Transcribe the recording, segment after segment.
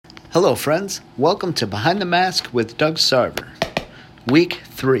Hello, friends. Welcome to Behind the Mask with Doug Sarver, Week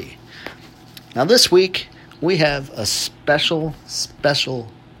 3. Now, this week, we have a special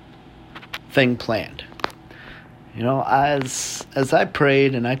thing planned. You know, as I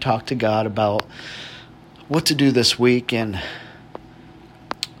prayed and I talked to God about what to do this week and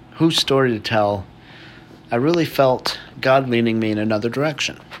whose story to tell, I really felt God leading me in another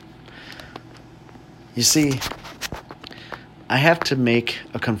direction. You see, I have to make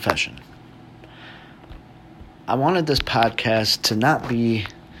a confession. I wanted this podcast to not be,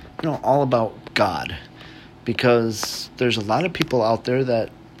 all about God, because there's a lot of people out there that,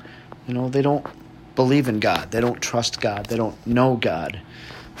 they don't believe in God. They don't trust God. They don't know God.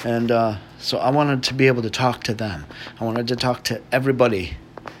 And so I wanted to be able to talk to them. I wanted to talk to everybody,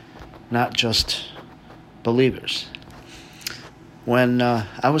 not just believers. When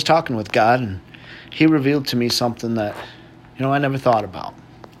I was talking with God, and He revealed to me something that I never thought about.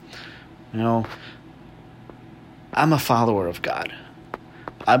 I'm a follower of God.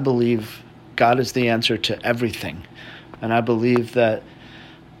 I believe God is the answer to everything. And I believe that,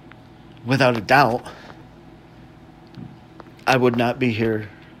 without a doubt, I would not be here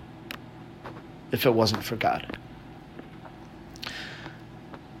if it wasn't for God.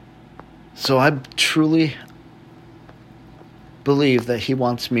 So I truly believe that He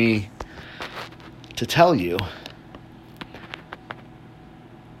wants me to tell you,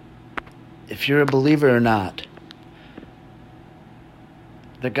 if you're a believer or not,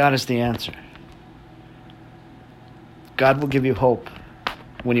 that God is the answer. God will give you hope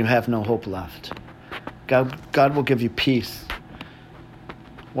when you have no hope left. God will give you peace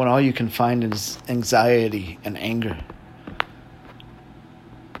when all you can find is anxiety and anger.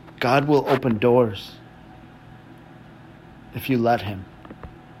 God will open doors if you let Him.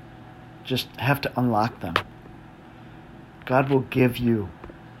 Just have to unlock them. God will give you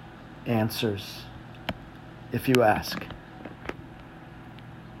answers if you ask.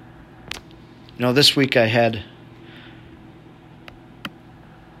 This week I had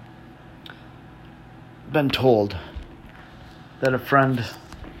been told that a friend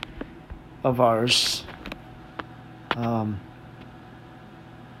of ours had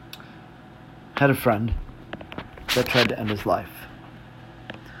a friend that tried to end his life.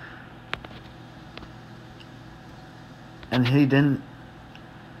 And he didn't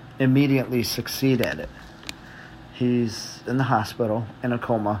immediately succeed at it. He's in the hospital, in a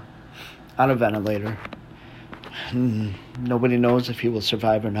coma, on a ventilator. Nobody knows if he will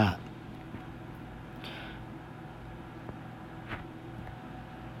survive or not.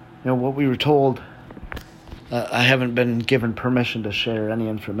 What we were told, I haven't been given permission to share any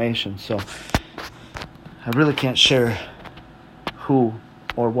information, so I really can't share who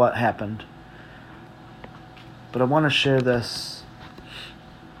or what happened. But I want to share this.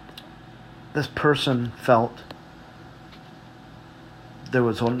 This person felt there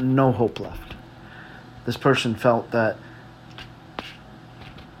was no hope left. This person felt that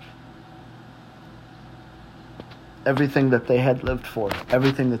everything that they had lived for,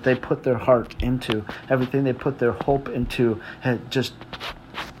 everything that they put their heart into, everything they put their hope into had just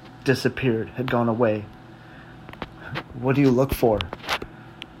disappeared, had gone away. What do you look for?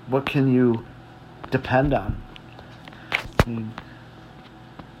 What can you depend on?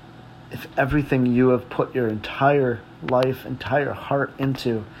 If everything you have put your entire life, entire heart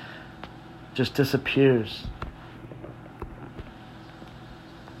into just disappears,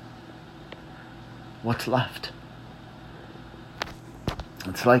 what's left?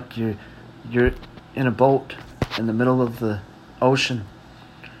 It's like you're in a boat in the middle of the ocean.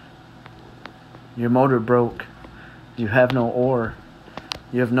 Your motor broke. You have no oar.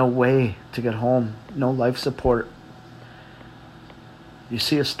 You have no way to get home. No life support. You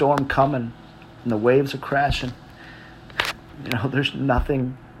see a storm coming, and the waves are crashing. There's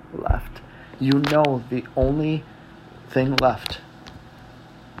nothing left. The only thing left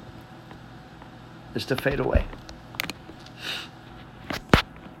is to fade away.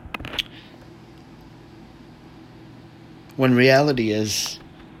 When reality is,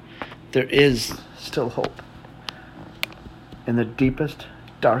 there is still hope. In the deepest,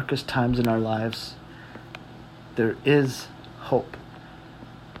 darkest times in our lives, there is hope.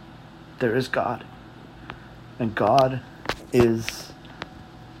 There is God. And God is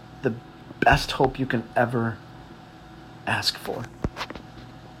the best hope you can ever ask for.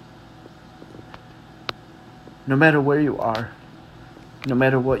 No matter where you are, no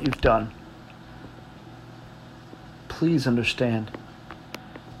matter what you've done, please understand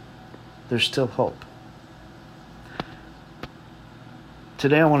there's still hope.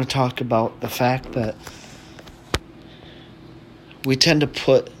 Today I want to talk about the fact that we tend to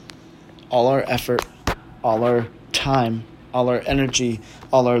put all our effort, all our time, all our energy,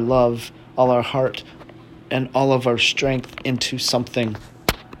 all our love, all our heart, and all of our strength into something.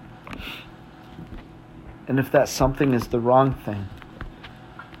 And if that something is the wrong thing,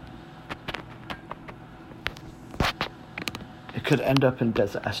 it could end up in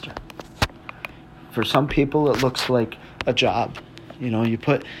disaster. For some people, it looks like a job. You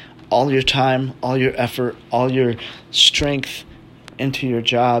put all your time, all your effort, all your strength into your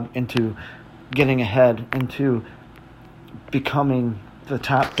job, into getting ahead, into becoming the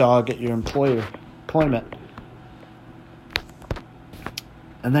top dog at your employment.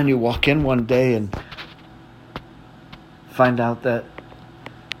 And then you walk in one day and find out that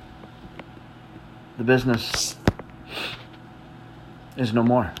the business is no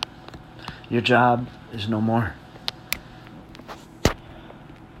more. Your job is no more.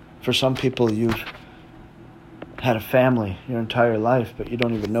 For some people, you've had a family your entire life, but you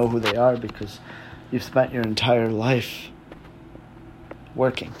don't even know who they are because you've spent your entire life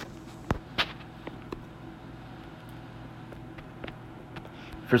working.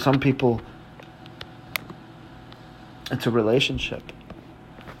 For some people, it's a relationship.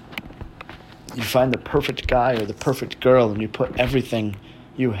 You find the perfect guy or the perfect girl and you put everything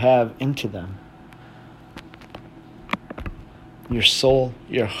you have into them. Your soul,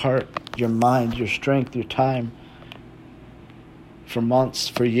 your heart, your mind, your strength, your time. For months,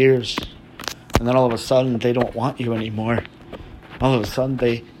 for years. And then all of a sudden they don't want you anymore. All of a sudden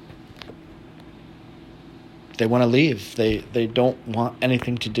they want to leave. They don't want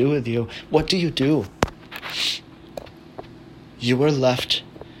anything to do with you. What do? You are left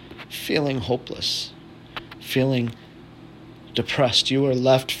feeling hopeless, feeling depressed. You are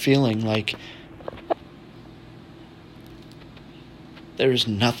left feeling like there is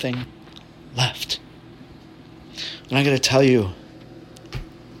nothing left. And I got to tell you,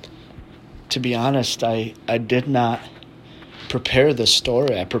 to be honest, I did not prepare this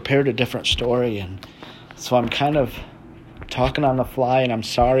story. I prepared a different story, and so I'm kind of talking on the fly, and I'm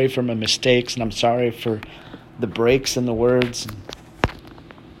sorry for my mistakes, and I'm sorry for the breaks in the words.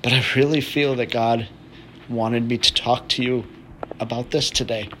 But I really feel that God wanted me to talk to you about this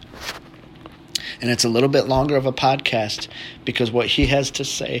today. And it's a little bit longer of a podcast because what He has to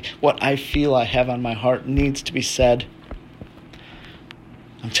say, what I feel I have on my heart needs to be said.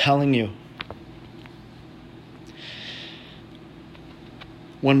 I'm telling you,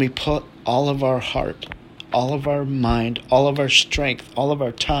 when we put all of our heart, all of our mind, all of our strength, all of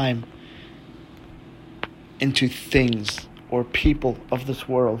our time into things or people of this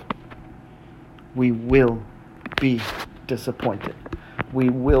world, we will be disappointed. We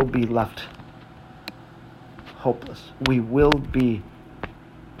will be left hopeless. We will be,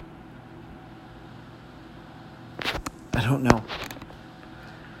 I don't know.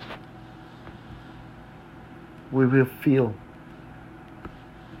 We will feel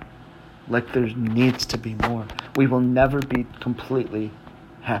like there needs to be more. We will never be completely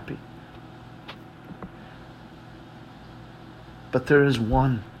happy. But there is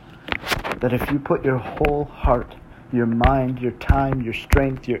one that if you put your whole heart, your mind, your time, your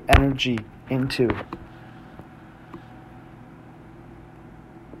strength, your energy into,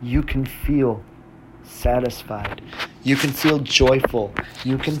 you can feel satisfied. You can feel joyful.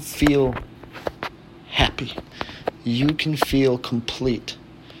 You can feel happy. You can feel complete.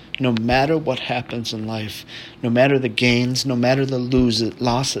 No matter what happens in life, no matter the gains, no matter the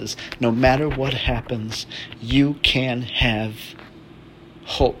losses, no matter what happens, you can have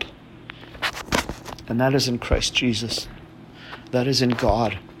hope. And that is in Christ Jesus. That is in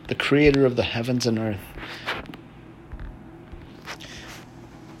God, the creator of the heavens and earth.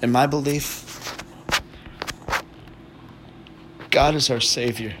 In my belief, God is our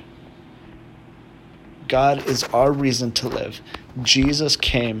Savior. God is our reason to live. Jesus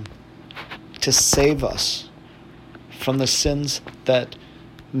came to save us from the sins that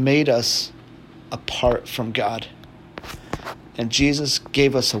made us apart from God. And Jesus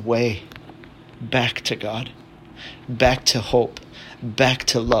gave us a way back to God, back to hope, back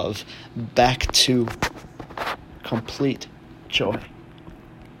to love, back to complete joy.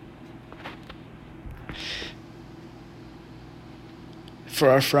 For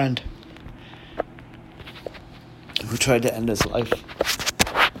our friend who tried to end his life,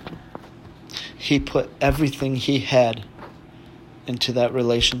 he put everything he had into that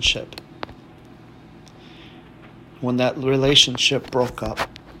relationship. When that relationship broke up,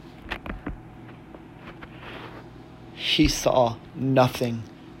 he saw nothing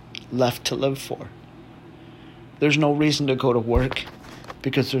left to live for. There's no reason to go to work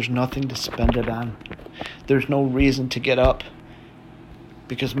because there's nothing to spend it on. There's no reason to get up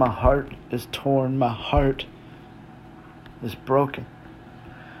because my heart is torn. My heart is broken.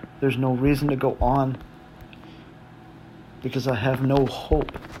 There's no reason to go on because I have no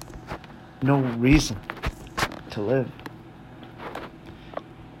hope, no reason to live.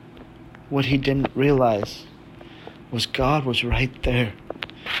 What he didn't realize was God was right there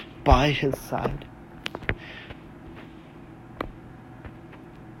by his side,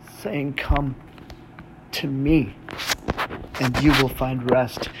 saying, "Come to me and you will find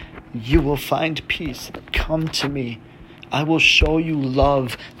rest. You will find peace. Come to me. I will show you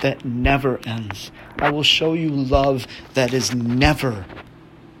love that never ends. I will show you love that is never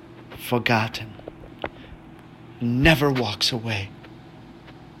forgotten, never walks away.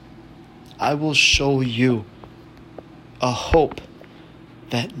 I will show you a hope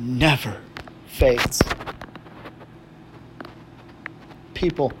that never fades."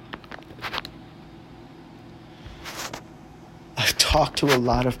 People, I've talked to a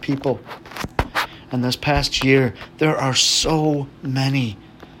lot of people, and this past year, there are so many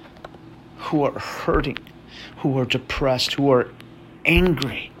who are hurting, who are depressed, who are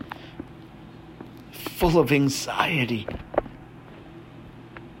angry, full of anxiety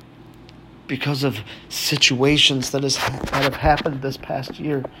because of situations that have happened this past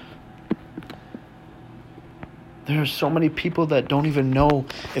year. There are so many people that don't even know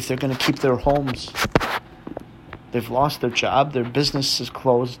if they're going to keep their homes. They've lost their job, their business is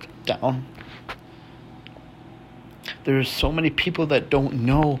closed down. There are so many people that don't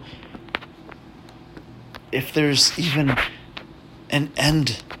know if there's even an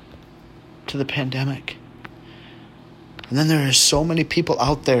end to the pandemic. And then there are so many people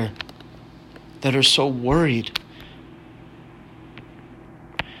out there that are so worried.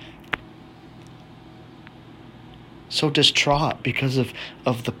 So distraught because of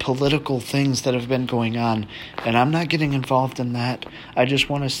the political things that have been going on. And I'm not getting involved in that. I just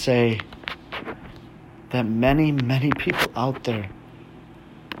want to say that many, many people out there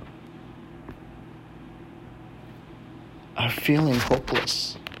are feeling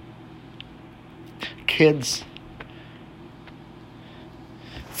hopeless. Kids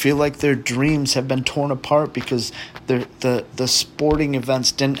feel like their dreams have been torn apart because the sporting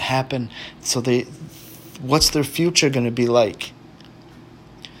events didn't happen. So what's their future going to be like?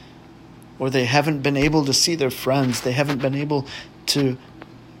 Or they haven't been able to see their friends. They haven't been able to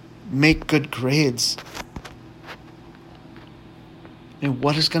make good grades. And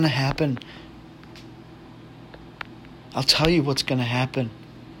what is going to happen? I'll tell you what's going to happen.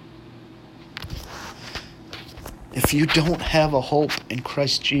 If you don't have a hope in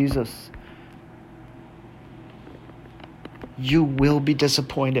Christ Jesus, you will be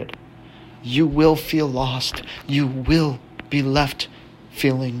disappointed. You will feel lost. You will be left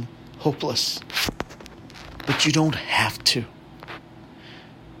feeling hopeless. But you don't have to.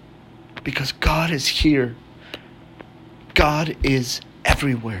 Because God is here. God is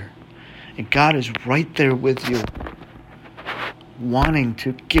everywhere. And God is right there with you, wanting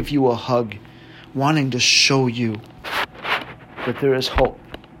to give you a hug, wanting to show you that there is hope.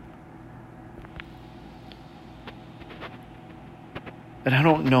 And I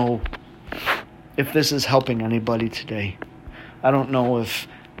don't know if this is helping anybody today. I don't know if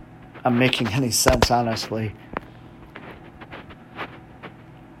I'm making any sense, honestly.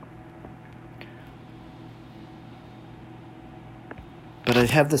 But I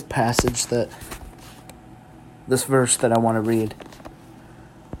have this verse that I want to read.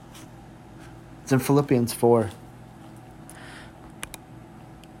 It's in Philippians 4.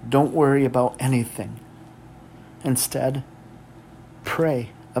 Don't worry about anything. Instead, pray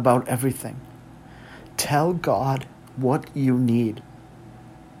about everything. Tell God what you need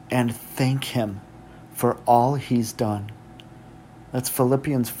and thank Him for all He's done. That's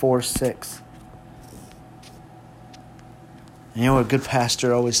Philippians 4:6. You know, a good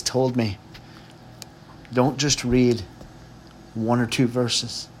pastor always told me, don't just read one or two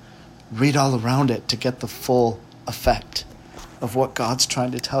verses. Read all around it to get the full effect of what God's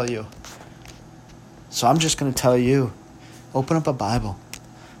trying to tell you. So I'm just going to tell you, open up a Bible,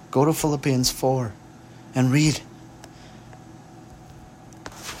 go to Philippians 4 and read.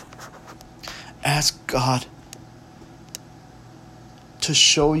 Ask God to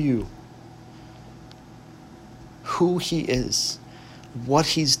show you who He is, what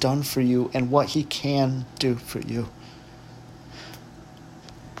He's done for you, and what He can do for you.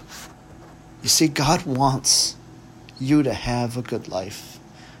 You see, God wants you to have a good life.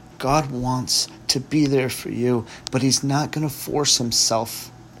 God wants to be there for you, but He's not going to force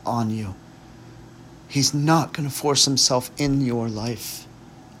Himself on you. He's not going to force Himself in your life.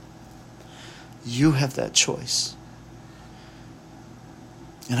 You have that choice.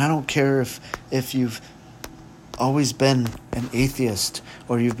 And I don't care if you've always been an atheist,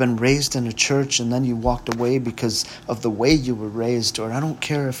 or you've been raised in a church and then you walked away because of the way you were raised, or I don't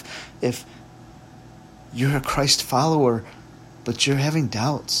care if you're a Christ follower but you're having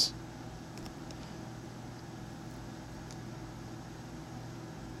doubts.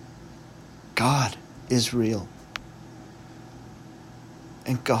 God is real.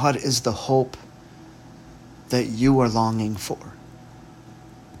 And God is the hope that you are longing for.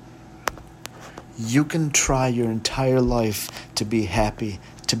 You can try your entire life to be happy,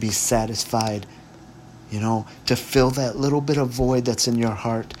 to be satisfied, to fill that little bit of void that's in your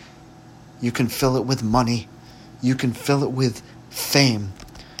heart. You can fill it with money. You can fill it with fame.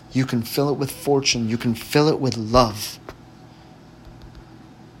 You can fill it with fortune. You can fill it with love.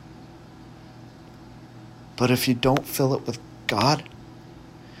 But if you don't fill it with God,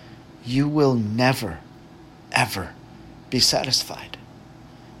 you will never, ever be satisfied.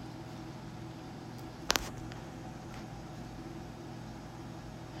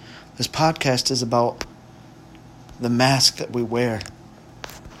 This podcast is about the mask that we wear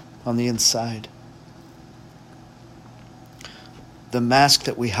on the inside. The mask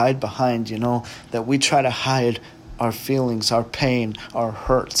that we hide behind, that we try to hide our feelings, our pain, our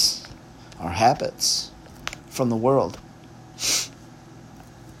hurts, our habits from the world.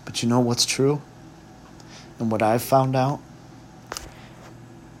 But you know what's true? And what I've found out?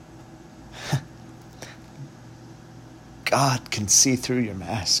 God can see through your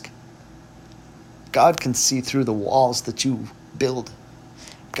mask. God can see through the walls that you build.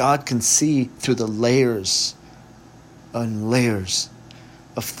 God can see through the layers and layers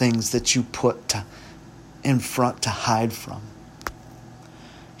of things that you put in front to hide from.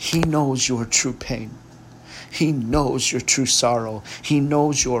 He knows your true pain. He knows your true sorrow. He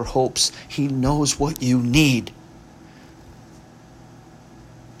knows your hopes. He knows what you need.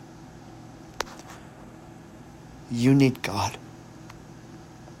 You need God.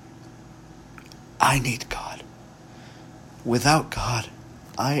 I need God. Without God,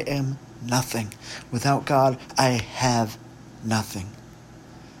 I am nothing. Without God, I have nothing.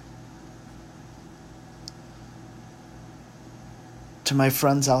 To my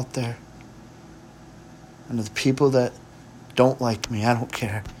friends out there, and to the people that don't like me, I don't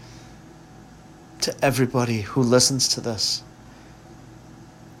care. To everybody who listens to this,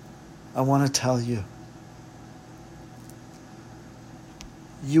 I want to tell you,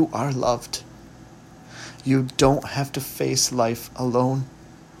 you are loved. You don't have to face life alone.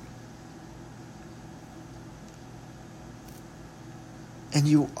 And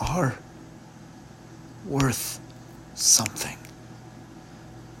you are worth something.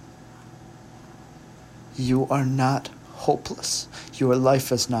 You are not hopeless. Your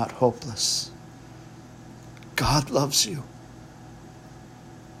life is not hopeless. God loves you.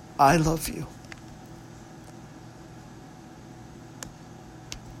 I love you.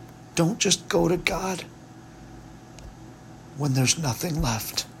 Don't just go to God when there's nothing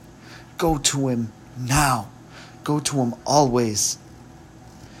left. Go to Him now. Go to Him always.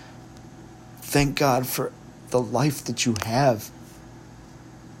 Thank God for the life that you have.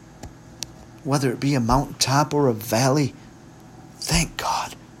 Whether it be a mountaintop or a valley, thank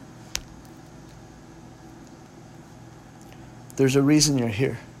God. There's a reason you're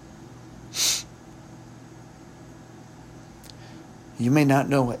here. You may not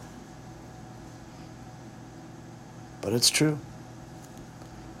know it, but it's true.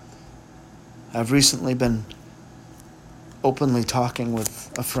 I've recently been openly talking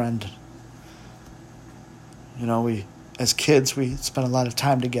with a friend. As kids, we spent a lot of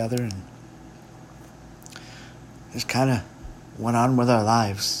time together and just kind of went on with our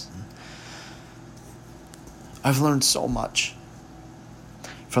lives. I've learned so much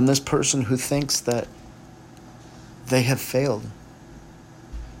from this person who thinks that they have failed.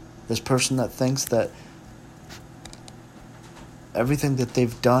 This person that thinks that everything that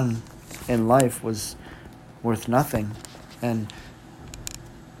they've done in life was worth nothing and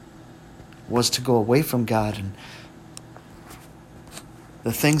was to go away from God, and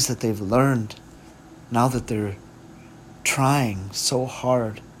the things that they've learned now that they're trying so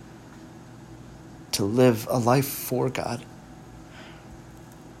hard to live a life for God.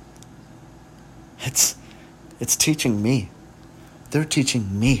 It's teaching me. They're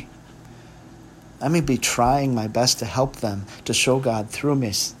teaching me. I may be trying my best to help them, to show God through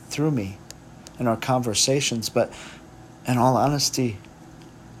me in our conversations, but in all honesty,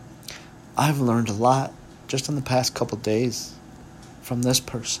 I've learned a lot just in the past couple days from this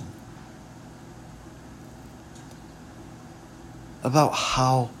person about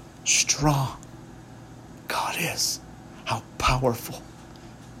how strong God is, how powerful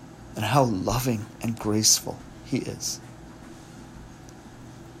and how loving and graceful he is.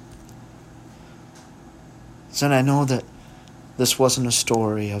 So I know that this wasn't a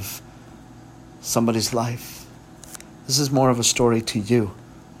story of somebody's life. This is more of a story to you.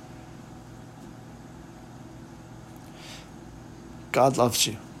 God loves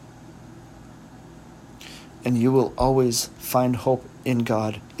you. And you will always find hope in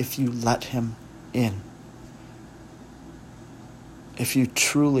God if you let him in. If you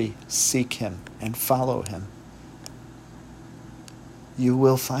truly seek him and follow him, you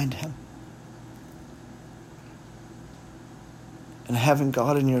will find him. And having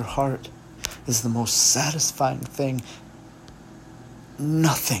God in your heart is the most satisfying thing.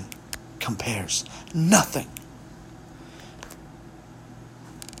 Nothing compares. Nothing.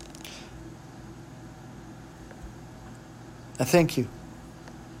 I thank you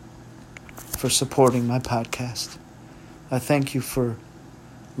for supporting my podcast. I thank you for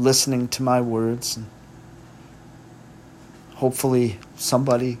listening to my words, and hopefully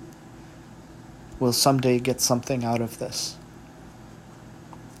somebody will someday get something out of this.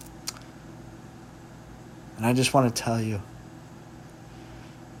 And I just want to tell you,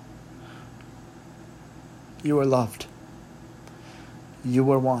 you are loved. You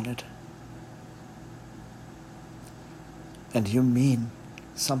are wanted. And you mean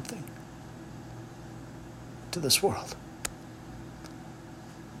something to this world.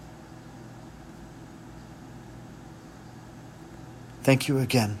 Thank you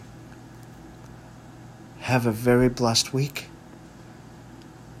again. Have a very blessed week.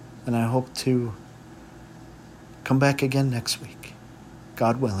 And I hope to come back again next week,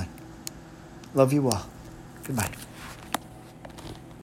 God willing. Love you all. Goodbye.